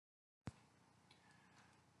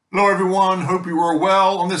Hello everyone, hope you are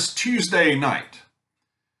well on this Tuesday night.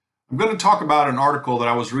 I'm going to talk about an article that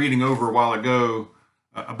I was reading over a while ago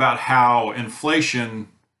about how inflation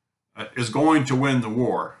is going to win the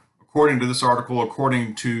war. According to this article,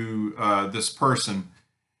 according to this person.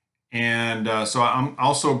 So I'm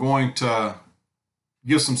also going to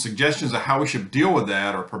give some suggestions of how we should deal with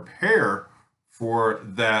that or prepare for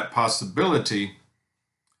that possibility.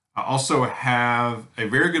 I also have a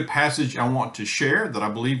very good passage I want to share that I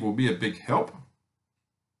believe will be a big help.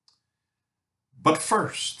 But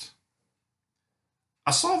first,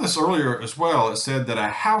 I saw this earlier as well. It said that a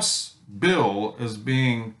House bill is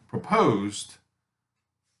being proposed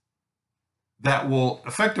that will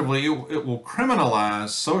effectively, it will criminalize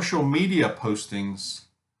social media postings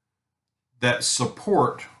that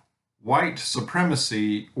support white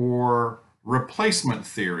supremacy or replacement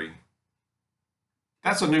theory.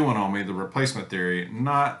 That's a new one on me, the replacement theory.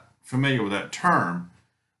 Not familiar with that term,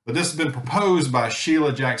 but this has been proposed by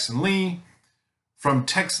Sheila Jackson Lee from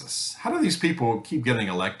Texas. How do these people keep getting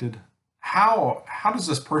elected? How does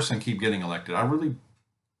this person keep getting elected? I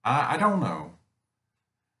don't know.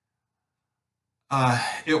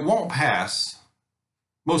 It won't pass.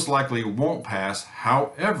 Most likely won't pass.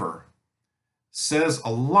 However, says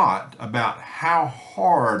a lot about how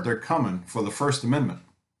hard they're coming for the First Amendment.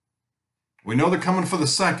 We know they're coming for the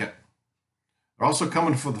second. They're also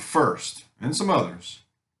coming for the first and some others.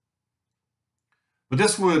 But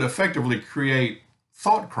this would effectively create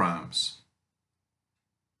thought crimes.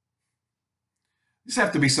 These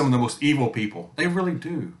have to be some of the most evil people. They really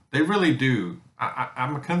do. They really do.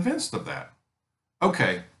 I'm convinced of that.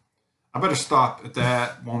 Okay, I better stop at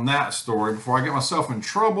that on that story before I get myself in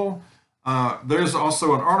trouble. There's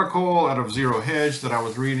also an article out of Zero Hedge that I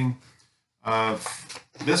was reading.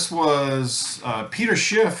 This was Peter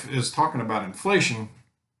Schiff is talking about inflation.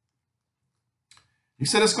 He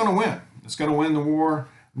said it's going to win. It's going to win the war.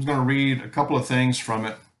 I'm just going to read a couple of things from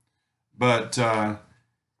it. But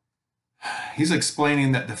he's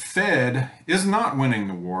explaining that the Fed is not winning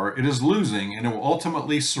the war. It is losing, and it will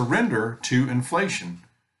ultimately surrender to inflation.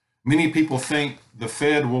 Many people think the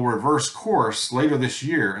Fed will reverse course later this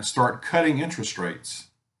year and start cutting interest rates.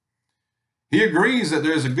 He agrees that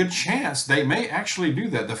there is a good chance they may actually do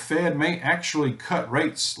that. The Fed may actually cut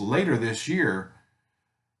rates later this year.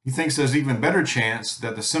 He thinks there's even better chance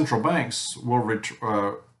that the central banks will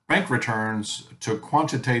bank returns to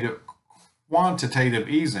quantitative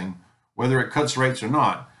easing, whether it cuts rates or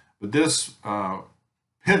not. But this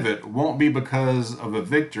pivot won't be because of a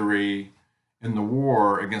victory in the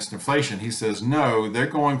war against inflation. He says, no, they're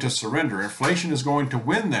going to surrender. Inflation is going to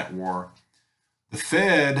win that war. The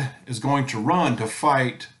Fed is going to run to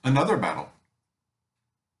fight another battle.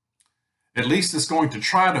 At least it's going to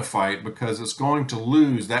try to fight because it's going to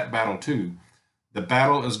lose that battle too. The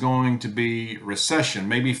battle is going to be recession,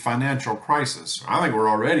 maybe financial crisis. I think we're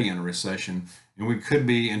already in a recession and we could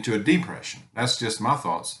be into a depression. That's just my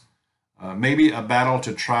thoughts. Maybe a battle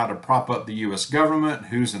to try to prop up the U.S. government,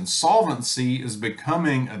 whose insolvency is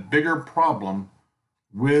becoming a bigger problem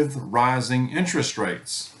with rising interest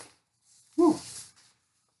rates. Whew.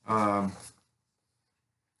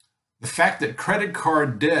 The fact that credit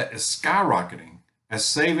card debt is skyrocketing as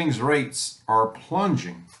savings rates are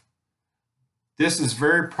plunging. This is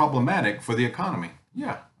very problematic for the economy.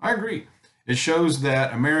 Yeah, I agree. It shows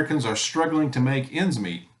that Americans are struggling to make ends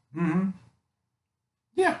meet.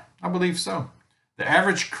 Yeah, I believe so. The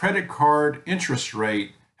average credit card interest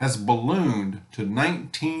rate has ballooned to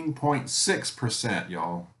 19.6%,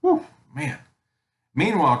 y'all. Whew, man.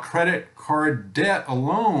 Meanwhile, credit card debt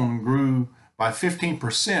alone grew by 15%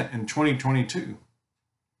 in 2022.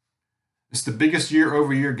 It's the biggest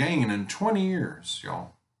year-over-year gain in 20 years,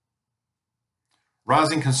 y'all.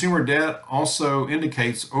 Rising consumer debt also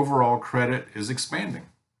indicates overall credit is expanding.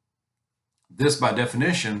 This, by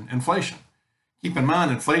definition, inflation. Keep in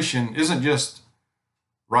mind, inflation isn't just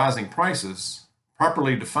rising prices.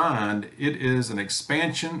 Properly defined, it is an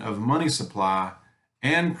expansion of money supply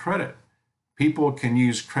and credit. People can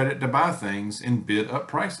use credit to buy things and bid up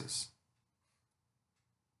prices.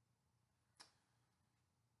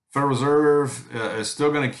 Federal Reserve is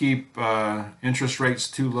still going to keep interest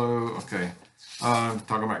rates too low. Okay,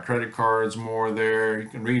 talking about credit cards more there. You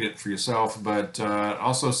can read it for yourself, but it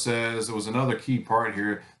also says there was another key part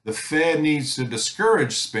here. The Fed needs to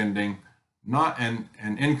discourage spending, and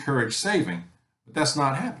encourage saving, but that's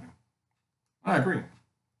not happening. I agree.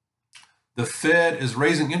 The Fed is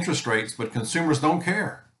raising interest rates, but consumers don't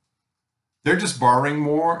care. They're just borrowing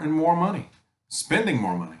more and more money, spending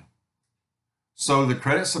more money. So the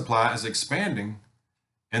credit supply is expanding,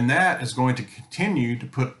 and that is going to continue to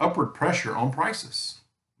put upward pressure on prices.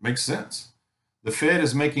 Makes sense. The Fed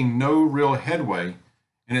is making no real headway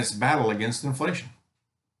in its battle against inflation.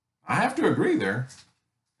 I have to agree there.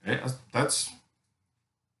 That's, you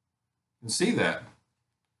can see that.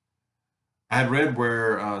 I had read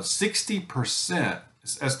where 60%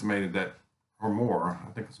 is estimated that, or more,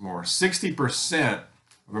 I think it's more, 60%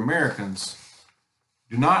 of Americans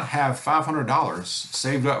do not have $500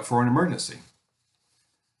 saved up for an emergency.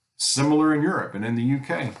 Similar in Europe and in the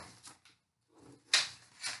UK.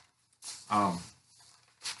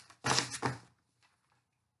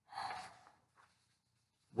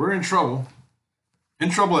 We're in trouble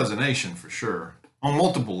as a nation for sure, on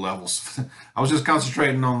multiple levels. I was just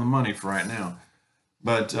concentrating on the money for right now,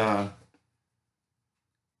 but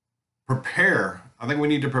prepare. I think we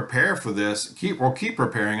need to prepare for this. Keep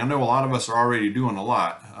preparing. I know a lot of us are already doing a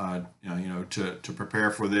lot, to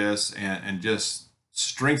prepare for this and just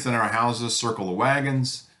strengthen our houses, circle the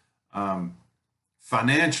wagons.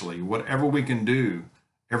 Financially, whatever we can do,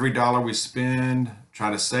 every dollar we spend, try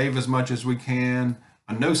to save as much as we can.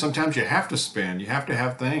 I know sometimes you have to spend, you have to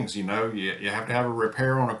have things, you have to have a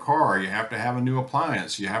repair on a car, you have to have a new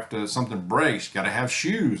appliance, something breaks, you got to have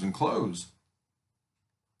shoes and clothes.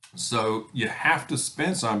 So you have to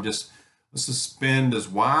spend some. Let's just spend as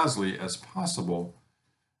wisely as possible.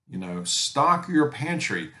 Stock your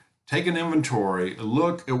pantry, take an inventory,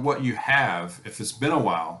 look at what you have. If it's been a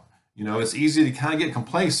while, it's easy to kind of get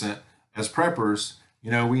complacent as preppers.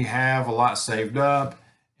 We have a lot saved up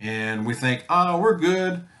and we think, oh, we're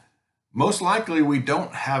good. Most likely we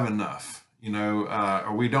don't have enough,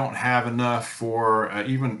 or we don't have enough for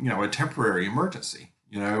even, a temporary emergency,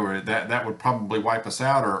 or that would probably wipe us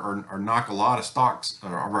out or knock a lot of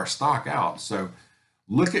our stock out. So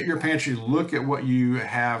look at your pantry, look at what you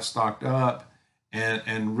have stocked up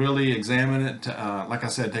and really examine it. Like I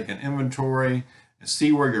said, take an inventory and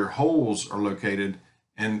see where your holes are located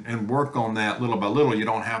and work on that little by little. You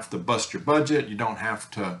don't have to bust your budget. You don't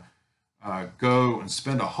have to go and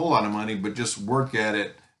spend a whole lot of money, but just work at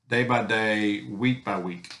it day by day, week by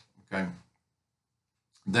week. Okay.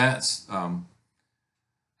 That's my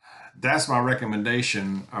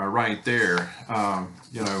recommendation right there.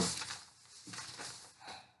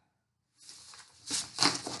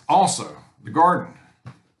 Also, the garden.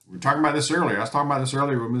 We were talking about this earlier. I was talking about this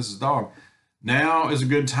earlier with Mrs. Dawg. Now is a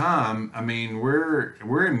good time. I mean, we're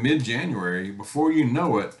in mid-January. Before you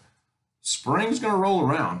know it, spring's going to roll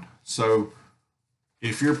around. So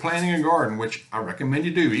if you're planting a garden, which I recommend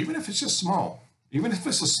you do, even if it's just small, even if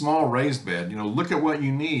it's a small raised bed, look at what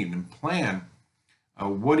you need and plan.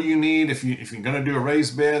 What do you need if you're going to do a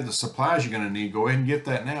raised bed? The supplies you're going to need, go ahead and get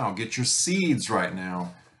that now. Get your seeds right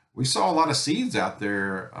now. We saw a lot of seeds out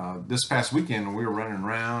there this past weekend when we were running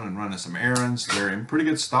around and running some errands. They're in pretty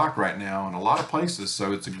good stock right now in a lot of places.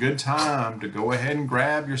 So it's a good time to go ahead and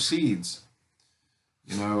grab your seeds,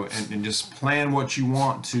 and just plan what you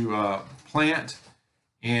want to plant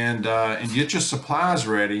and get your supplies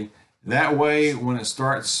ready. That way, when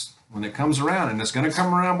it comes around, and it's going to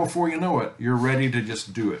come around before you know it, you're ready to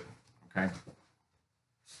just do it. Okay.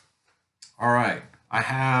 All right. I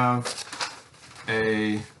have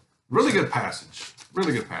a really good passage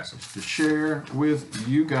to share with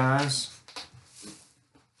you guys.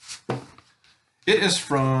 It is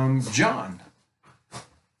from John,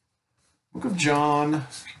 book of John,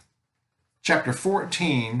 chapter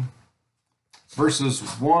 14, verses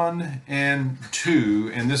 1 and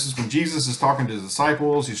 2. And this is when Jesus is talking to his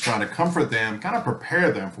disciples. He's trying to comfort them, kind of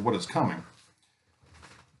prepare them for what is coming.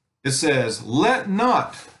 It says, "Let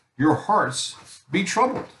not your hearts be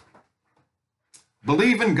troubled.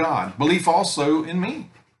 Believe in God, believe also in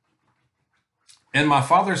me. In my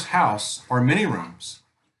Father's house are many rooms.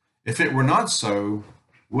 If it were not so,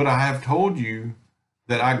 would I have told you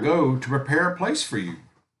that I go to prepare a place for you?"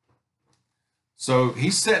 So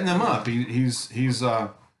he's setting them up. He's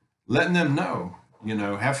letting them know,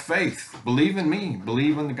 have faith, believe in me,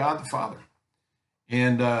 believe in the God the Father.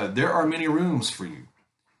 And there are many rooms for you.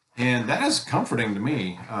 And that is comforting to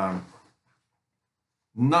me.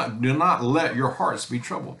 Do not let your hearts be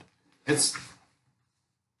troubled. It's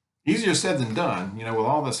easier said than done, with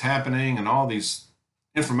all this happening and all these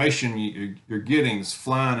information you're getting is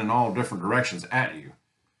flying in all different directions at you.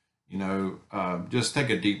 Just take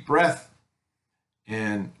a deep breath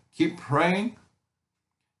and keep praying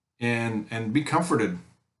and be comforted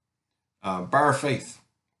by our faith.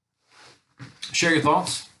 Share your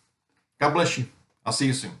thoughts. God bless you. I'll see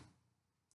you soon.